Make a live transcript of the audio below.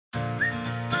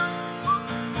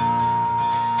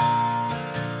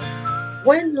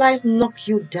When life knocks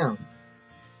you down,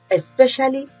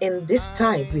 especially in this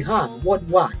time we have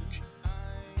worldwide,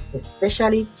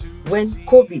 especially when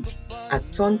COVID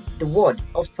had turned the world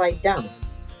upside down,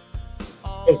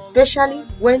 especially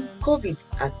when COVID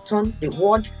had turned the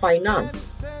world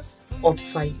finance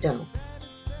upside down.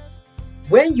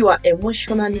 When you are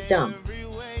emotionally down,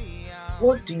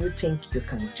 what do you think you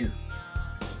can do?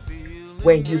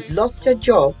 When you've lost your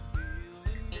job,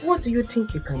 what do you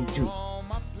think you can do?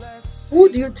 Who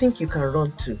do you think you can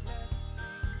run to?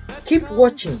 Keep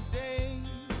watching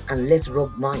and let's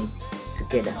rub minds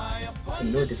together to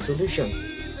know the solution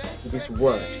to this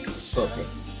world problem.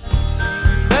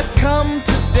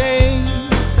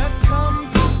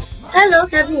 Hello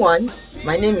everyone,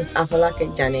 my name is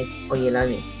Afalake Janet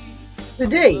Oyelami.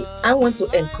 Today, I want to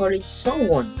encourage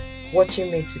someone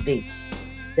watching me today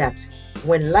that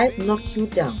when life knocks you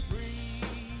down,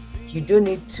 you don't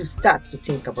need to start to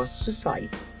think about suicide.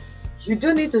 You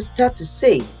don't need to start to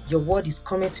say your world is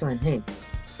coming to an end.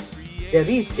 There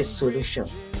is a solution,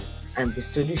 and the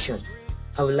solution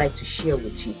I would like to share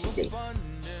with you today.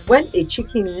 When a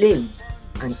chicken laid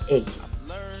an egg,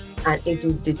 and it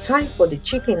is the time for the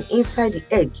chicken inside the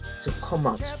egg to come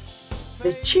out,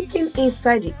 the chicken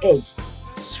inside the egg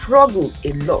struggle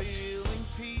a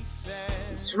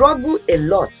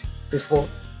lot before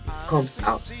it comes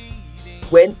out.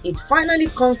 When it finally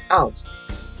comes out,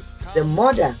 the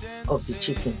mother of the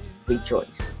chicken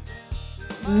rejoices.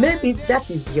 Maybe that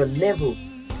is your level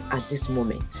at this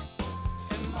moment.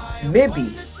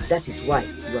 Maybe that is why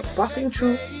you are passing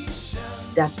through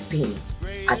that pain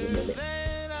at the moment.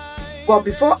 But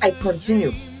before I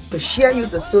continue to share you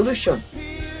the solution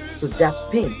to that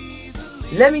pain,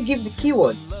 let me give the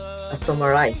keyword and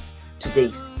summarize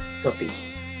today's topic.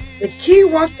 The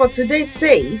keyword for today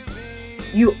says,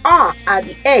 you are at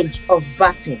the edge of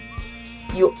battle.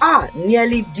 You are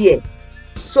nearly there,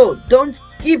 so don't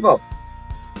give up.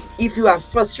 If you are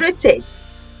frustrated,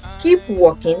 keep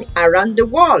walking around the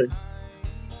wall.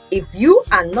 If you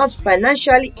are not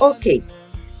financially okay,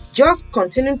 just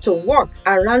continue to walk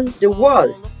around the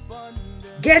wall.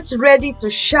 Get ready to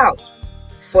shout,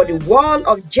 for the wall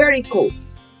of Jericho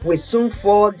will soon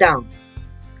fall down.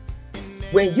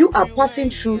 When you are passing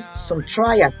through some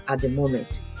trials at the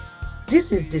moment,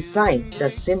 this is the sign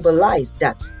that symbolizes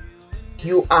that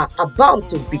you are about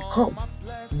to become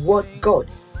what God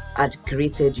had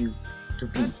created you to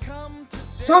be.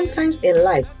 Sometimes in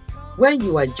life, when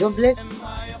you are jobless,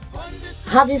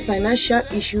 having financial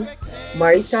issue,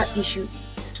 marital issue,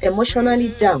 emotionally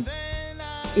down,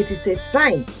 it is a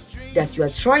sign that you are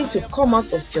trying to come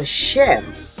out of your shell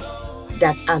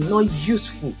that are not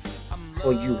useful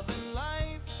for you.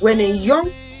 When a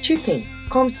young chicken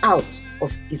comes out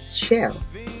of its shell,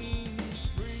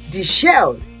 the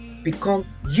shell becomes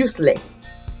useless.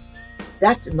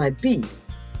 That might be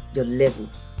your level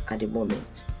at the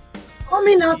moment.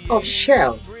 Coming out of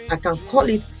shell, I can call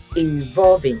it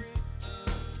evolving.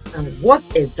 And what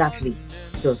exactly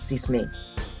does this mean?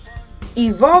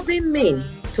 Evolving means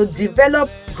to develop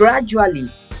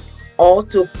gradually, or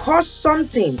to cause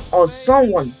something or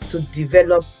someone to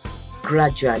develop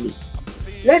gradually.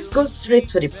 Let's go straight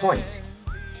to the point.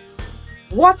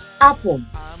 What happens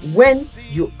when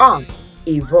you are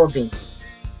evolving?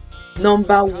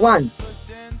 Number one,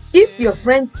 if your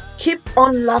friends keep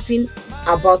on laughing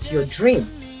about your dream,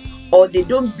 or they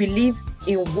don't believe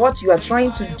in what you are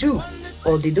trying to do,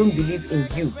 or they don't believe in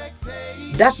you,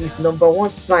 that is number one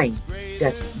sign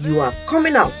that you are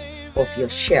coming out of your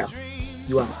shell.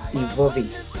 You are evolving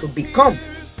to become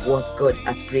what God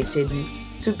has created you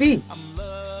to be.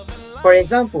 For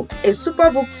example, a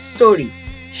Superbook story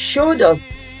showed us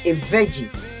a veggie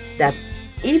that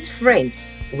its friends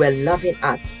were laughing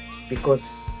at because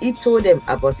he told them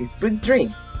about his big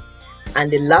dream,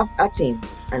 and they laughed at him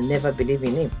and never believed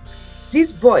in him.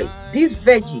 This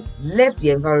veggie left the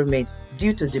environment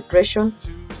due to depression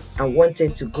and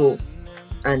wanted to go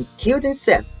and killed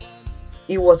himself.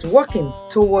 He was walking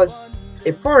towards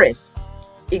a forest.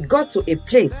 He got to a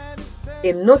place.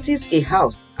 He noticed a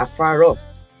house afar off,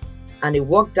 and he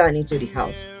walked down into the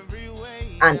house.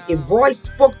 And a voice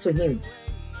spoke to him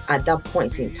at that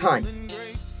point in time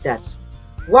that,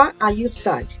 why are you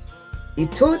sad? He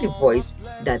told the voice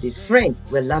that his friends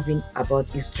were laughing about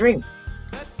his dream.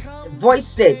 The voice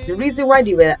said the reason why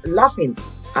they were laughing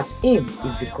at him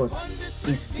is because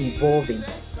he's evolving.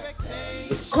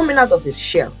 He's coming out of his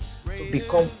shell to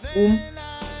become whom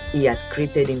he has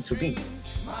created him to be.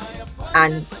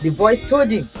 And the voice told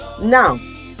him, now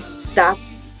start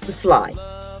to fly.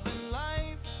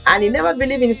 And he never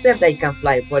believed in himself that he can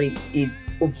fly, but he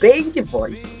obeyed the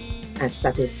voice and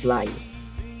started flying.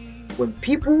 When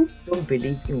people don't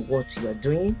believe in what you are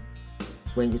doing,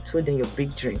 when you told them your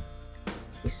big dream,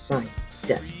 it's a sign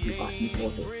that you are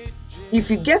evolving. If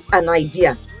you get an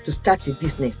idea to start a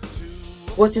business,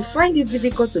 but you find it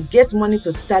difficult to get money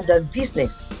to start that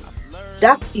business,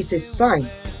 that is a sign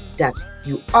that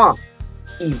you are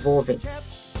evolving.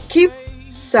 Keep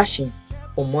searching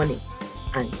for money,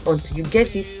 and until you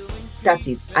get it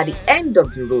started, at the end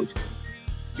of the road,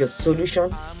 your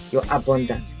solution, your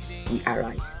abundance will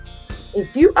arrive.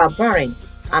 If you are barren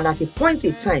and at a point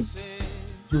in time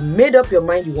you made up your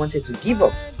mind you wanted to give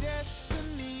up,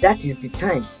 that is the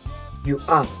time you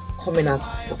are coming out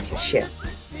of your shell.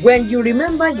 When you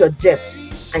remember your debt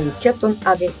and you kept on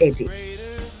having headache,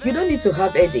 you don't need to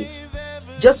have headache.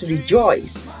 Just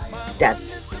rejoice that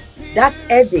that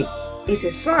headache is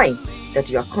a sign that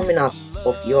you are coming out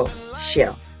of your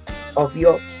shell, of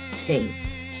your pain.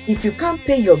 If you can't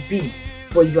pay your bill,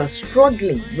 but you are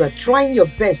struggling, you are trying your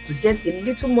best to get a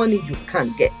little money you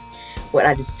can get, but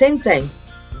at the same time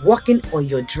working on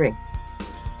your dream,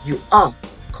 you are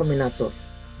coming out of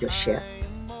your shell.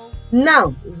 Now,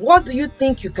 what do you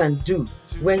think you can do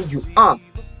when you are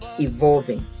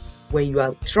evolving, when you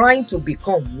are trying to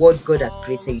become what God has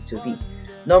created you to be?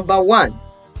 Number one,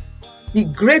 be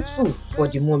grateful for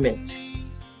the moment.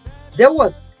 There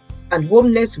was a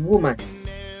homeless woman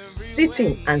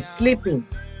sitting and sleeping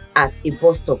at a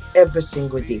bus stop every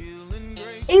single day.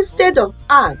 Instead of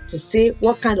her to say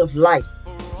what kind of life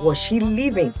was she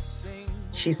living,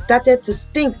 she started to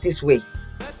think this way.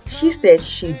 She said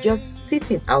she's just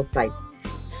sitting outside,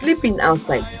 sleeping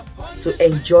outside, to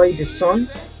enjoy the sun,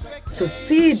 to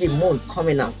see the moon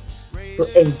coming out,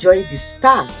 to enjoy the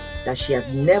star that she has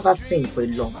never seen for a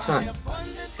long time.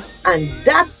 And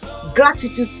that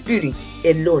gratitude spirit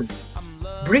alone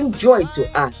bring joy to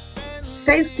her,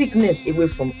 send sickness away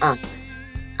from her.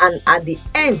 And at the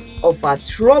end of her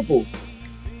trouble,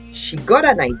 she got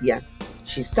an idea,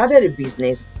 she started a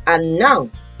business, and now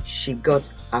she got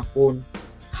her own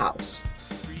house.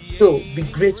 So be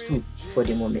grateful for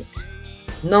the moment.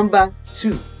 Number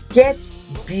two, get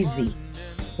busy.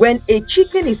 When a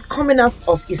chicken is coming out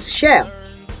of its shell,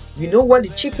 you know what the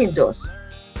chicken does?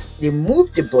 They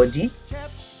move the body,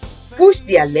 push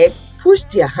their leg, push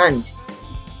their hand.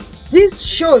 This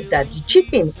shows that the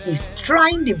chicken is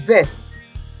trying the best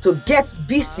to get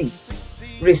busy,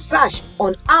 research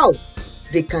on how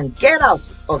they can get out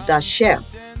of that shell.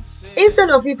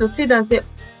 Instead of you to sit and say,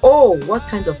 oh, what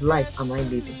kind of life am I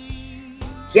living?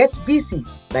 Get busy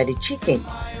by the chicken.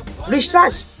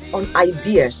 Research on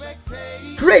ideas.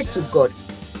 Pray to God.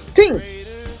 Think.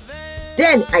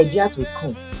 Then ideas will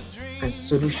come and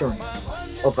solution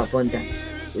of abundance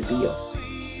will be yours.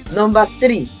 Number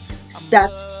three,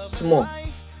 start small.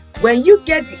 When you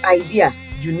get the idea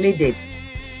you needed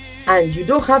and you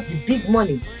don't have the big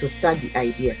money to start the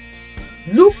idea,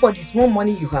 look for the small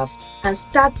money you have and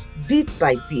start bit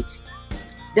by bit.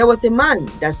 There was a man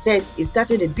that said he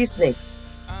started a business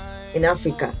in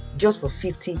Africa just for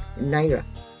 50 naira,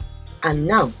 and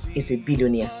now he's a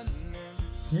billionaire.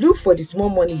 Look for the small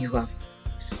money you have.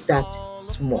 Start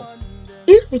small.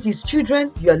 If it is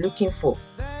children you are looking for,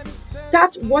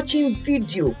 start watching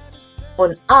videos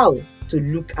on how to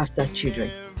look after children.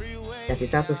 That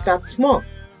is how to start small.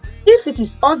 If it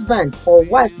is husband or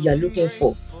wife you are looking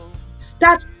for,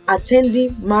 start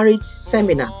attending marriage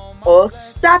seminar or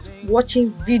start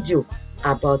watching video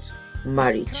about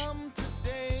marriage.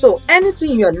 So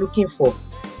anything you are looking for,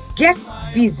 get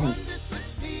busy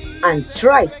and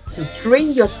try to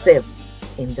train yourself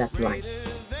in that line.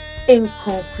 In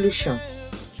conclusion,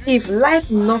 if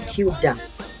life knocks you down,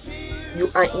 you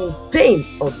are in pain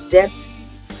of debt,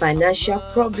 financial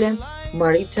problem,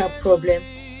 marital problem,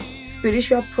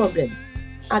 spiritual problem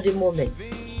at the moment,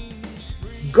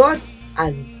 God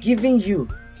has given you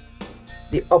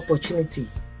the opportunity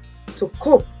to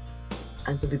cope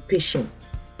and to be patient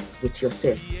with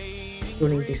yourself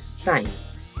during this time.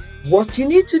 What you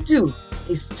need to do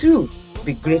is to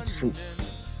be grateful,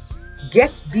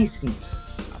 get busy,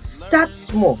 start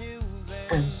small,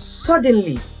 and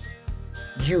suddenly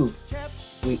you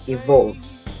will evolve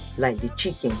like the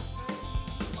chicken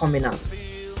coming out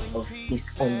of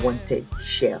its unwanted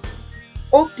shell.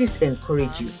 Hope this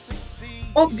encourages you.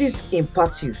 Hope this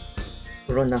imparts you.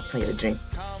 Run after your dream.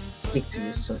 Speak to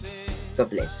you soon. God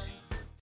bless.